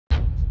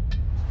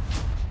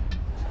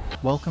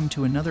Welcome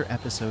to another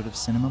episode of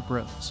Cinema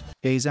Bros.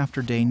 Days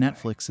after day,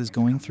 Netflix is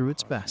going through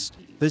its best.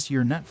 This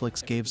year,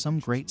 Netflix gave some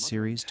great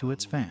series to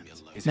its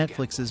fans.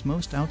 Netflix's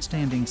most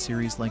outstanding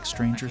series like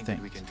Stranger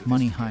Things,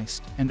 Money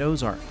Heist, and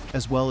Ozark,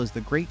 as well as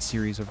the great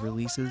series of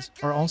releases,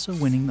 are also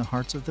winning the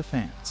hearts of the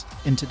fans.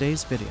 In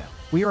today's video,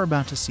 we are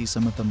about to see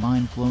some of the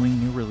mind-blowing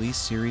new release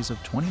series of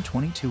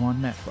 2022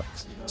 on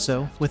Netflix.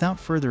 So, without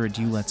further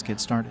ado, let's get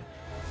started.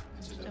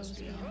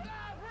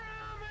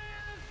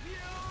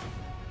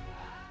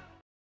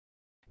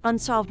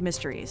 Unsolved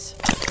Mysteries.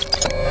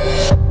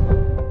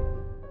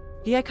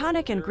 The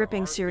iconic and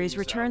gripping series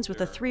returns with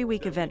a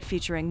 3-week event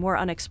featuring more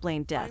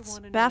unexplained deaths,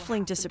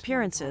 baffling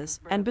disappearances,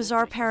 and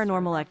bizarre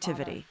paranormal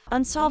activity.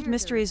 Unsolved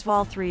Mysteries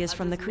Vol. 3 is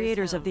from the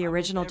creators of the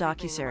original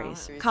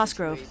docuseries,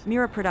 Cosgrove,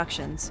 Mira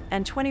Productions,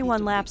 and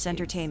 21 Laps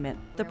Entertainment,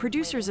 the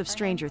producers of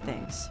Stranger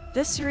Things.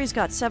 This series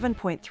got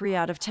 7.3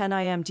 out of 10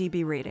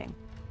 IMDb rating.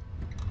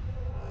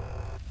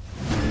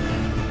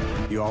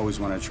 You always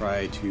want to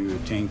try to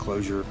obtain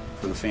closure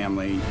for the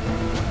family.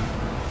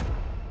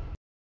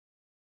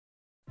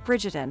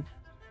 Bridgerton.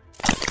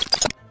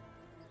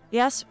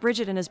 Yes,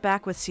 Bridgerton is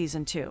back with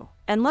Season 2.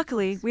 And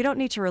luckily, we don't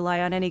need to rely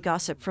on any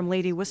gossip from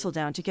Lady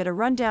Whistledown to get a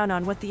rundown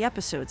on what the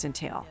episodes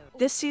entail.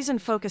 This season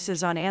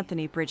focuses on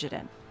Anthony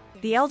Bridgerton,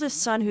 the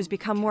eldest son who's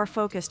become more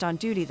focused on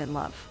duty than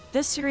love.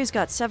 This series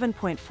got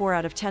 7.4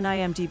 out of 10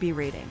 IMDb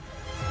rating.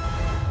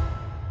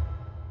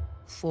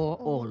 For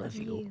all of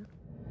you.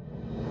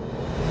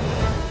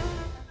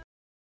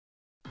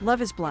 Love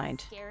is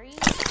Blind.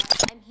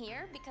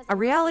 A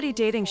reality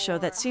dating show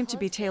that seemed to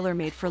be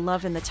tailor-made for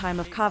love in the time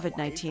of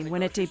COVID-19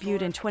 when it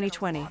debuted in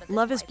 2020,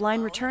 Love is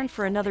Blind returned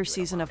for another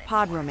season of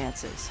pod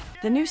romances.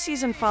 The new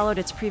season followed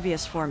its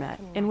previous format,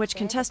 in which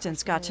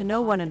contestants got to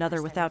know one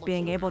another without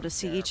being able to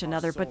see each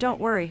other, but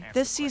don't worry,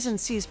 this season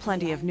sees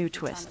plenty of new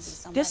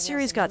twists. This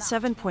series got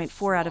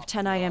 7.4 out of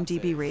 10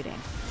 IMDb rating.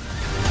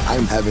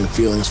 I'm having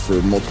feelings for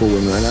multiple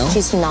women right now.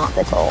 She's not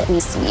the girl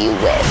we see you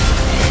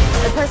with.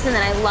 The person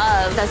that I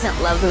love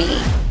doesn't love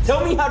me.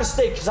 Tell me how to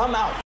stay, because I'm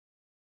out.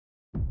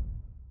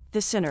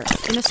 The Sinner.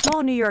 In a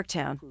small New York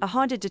town, a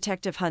haunted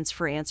detective hunts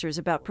for answers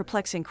about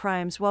perplexing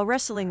crimes while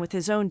wrestling with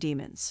his own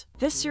demons.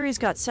 This series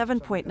got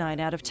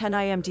 7.9 out of 10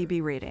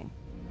 IMDb rating.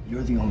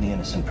 You're the only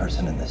innocent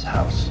person in this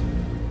house.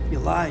 You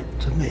lied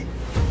to me.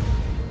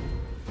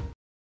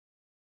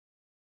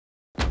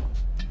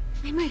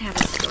 I might have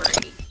a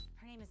story.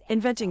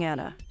 Inventing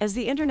Anna. As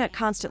the internet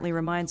constantly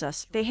reminds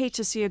us, they hate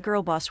to see a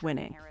girl boss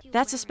winning.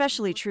 That's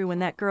especially true when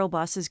that girl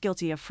boss is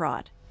guilty of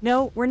fraud.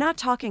 No, we're not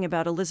talking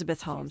about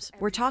Elizabeth Holmes.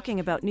 We're talking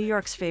about New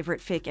York's favorite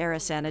fake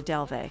heiress Anna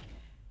Delvey,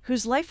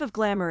 whose life of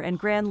glamour and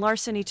grand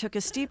larceny took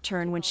a steep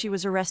turn when she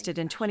was arrested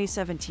in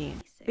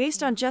 2017.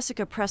 Based on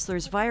Jessica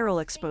Pressler's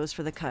viral expose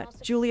for The Cut,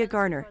 Julia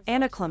Garner,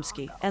 Anna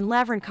Klumsky, and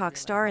Laverne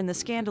Cox star in the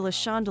scandalous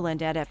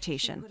Shondaland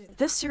adaptation.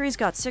 This series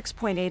got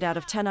 6.8 out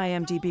of 10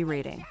 IMDb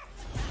rating.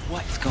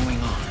 What's going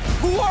on?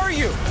 Who are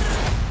you?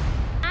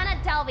 Anna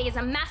Delvey is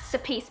a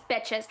masterpiece,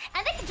 bitches,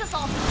 and they can just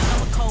all...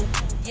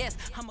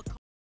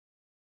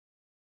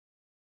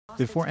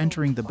 Before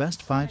entering the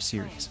best 5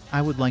 series,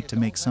 I would like to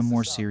make some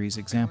more series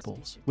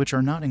examples, which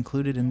are not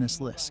included in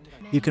this list.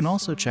 You can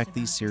also check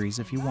these series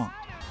if you want.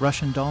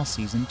 Russian Doll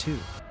Season 2,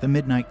 The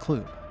Midnight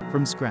Club,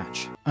 From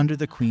Scratch, Under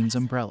the Queen's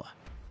Umbrella.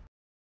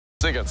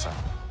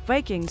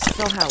 Vikings,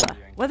 Valhalla.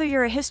 Whether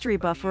you're a history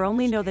buff or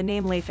only know the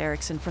name Leif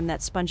Erikson from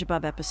that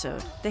SpongeBob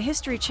episode, the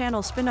History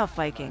Channel spin-off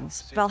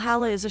Vikings,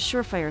 Valhalla is a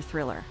surefire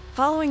thriller.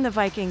 Following the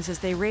Vikings as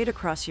they raid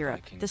across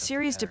Europe, the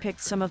series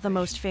depicts some of the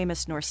most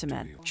famous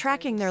Norsemen,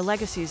 tracking their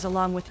legacies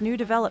along with new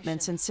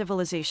developments in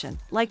civilization,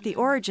 like the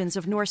origins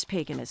of Norse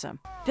paganism.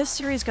 This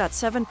series got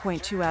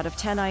 7.2 out of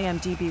 10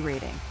 IMDb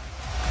rating.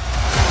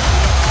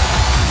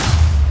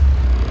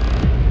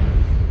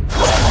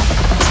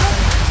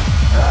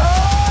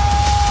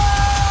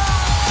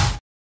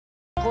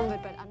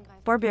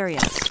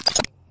 Barbarians.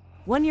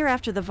 1 year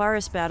after the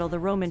Varus battle, the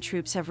Roman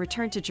troops have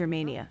returned to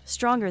Germania,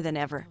 stronger than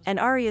ever, and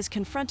Ari is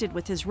confronted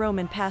with his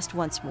Roman past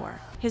once more.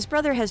 His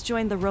brother has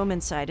joined the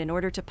Roman side in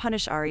order to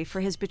punish Ari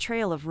for his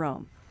betrayal of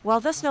Rome. While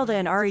Thusnelda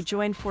and Ari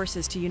join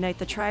forces to unite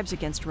the tribes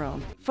against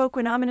Rome,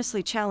 Folkwin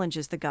ominously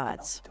challenges the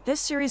gods. This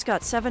series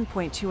got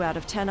 7.2 out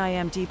of 10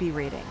 IMDb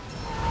rating.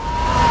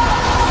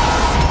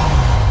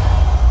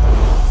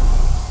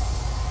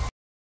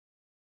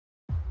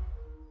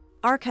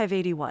 Archive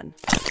 81.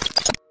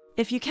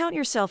 If you count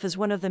yourself as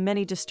one of the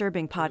many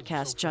disturbing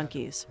podcast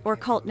junkies, or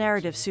cult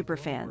narrative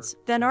superfans,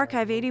 then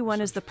Archive 81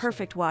 is the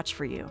perfect watch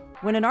for you.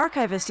 When an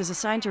archivist is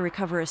assigned to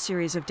recover a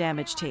series of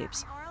damaged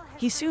tapes,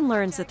 he soon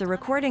learns that the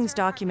recordings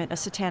document a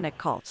satanic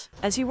cult.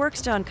 As he works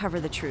to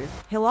uncover the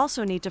truth, he'll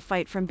also need to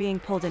fight from being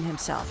pulled in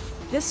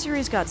himself. This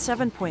series got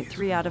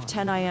 7.3 out of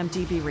 10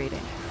 IMDb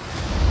rating.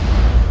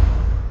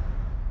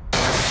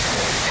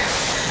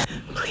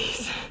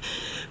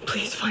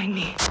 Please find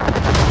me.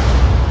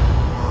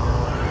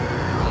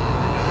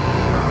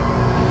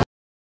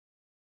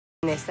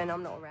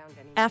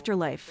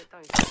 Afterlife.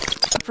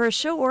 For a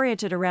show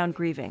oriented around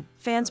grieving,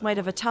 fans might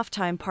have a tough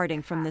time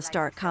parting from this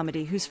dark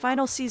comedy whose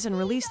final season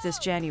released this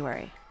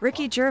January.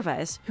 Ricky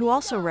Gervais, who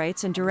also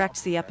writes and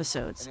directs the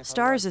episodes,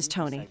 stars as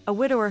Tony, a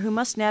widower who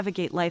must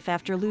navigate life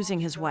after losing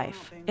his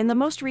wife. In the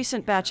most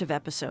recent batch of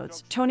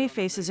episodes, Tony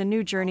faces a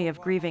new journey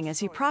of grieving as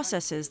he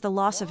processes the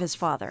loss of his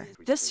father.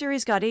 This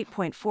series got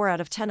 8.4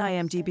 out of 10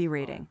 IMDb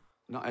rating.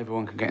 Not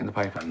everyone can get in the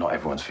paper. Not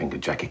everyone's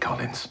fingered Jackie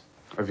Collins.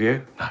 Have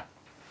you? No.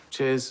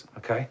 Cheers.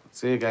 Okay.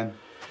 See you again.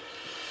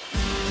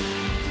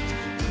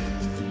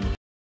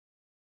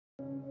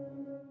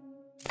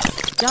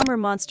 Dahmer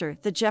Monster,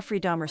 the Jeffrey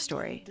Dahmer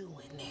story.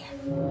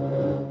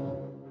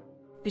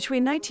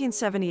 Between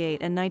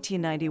 1978 and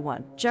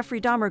 1991, Jeffrey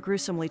Dahmer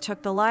gruesomely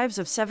took the lives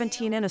of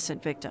 17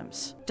 innocent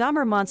victims.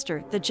 Dahmer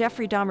Monster, the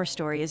Jeffrey Dahmer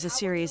story is a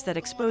series that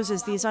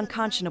exposes these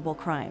unconscionable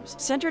crimes,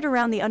 centered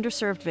around the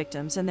underserved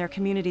victims and their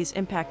communities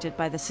impacted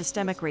by the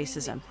systemic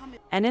racism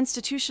and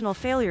institutional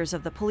failures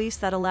of the police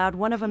that allowed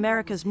one of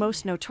America's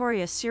most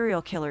notorious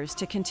serial killers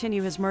to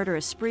continue his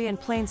murderous spree in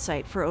plain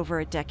sight for over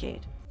a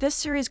decade. This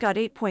series got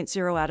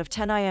 8.0 out of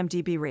 10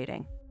 IMDb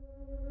rating.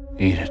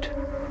 Eat it.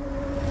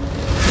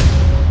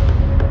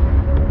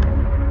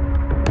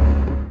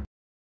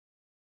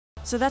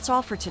 So that's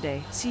all for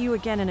today. See you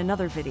again in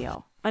another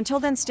video. Until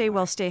then, stay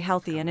well, stay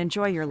healthy, and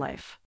enjoy your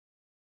life.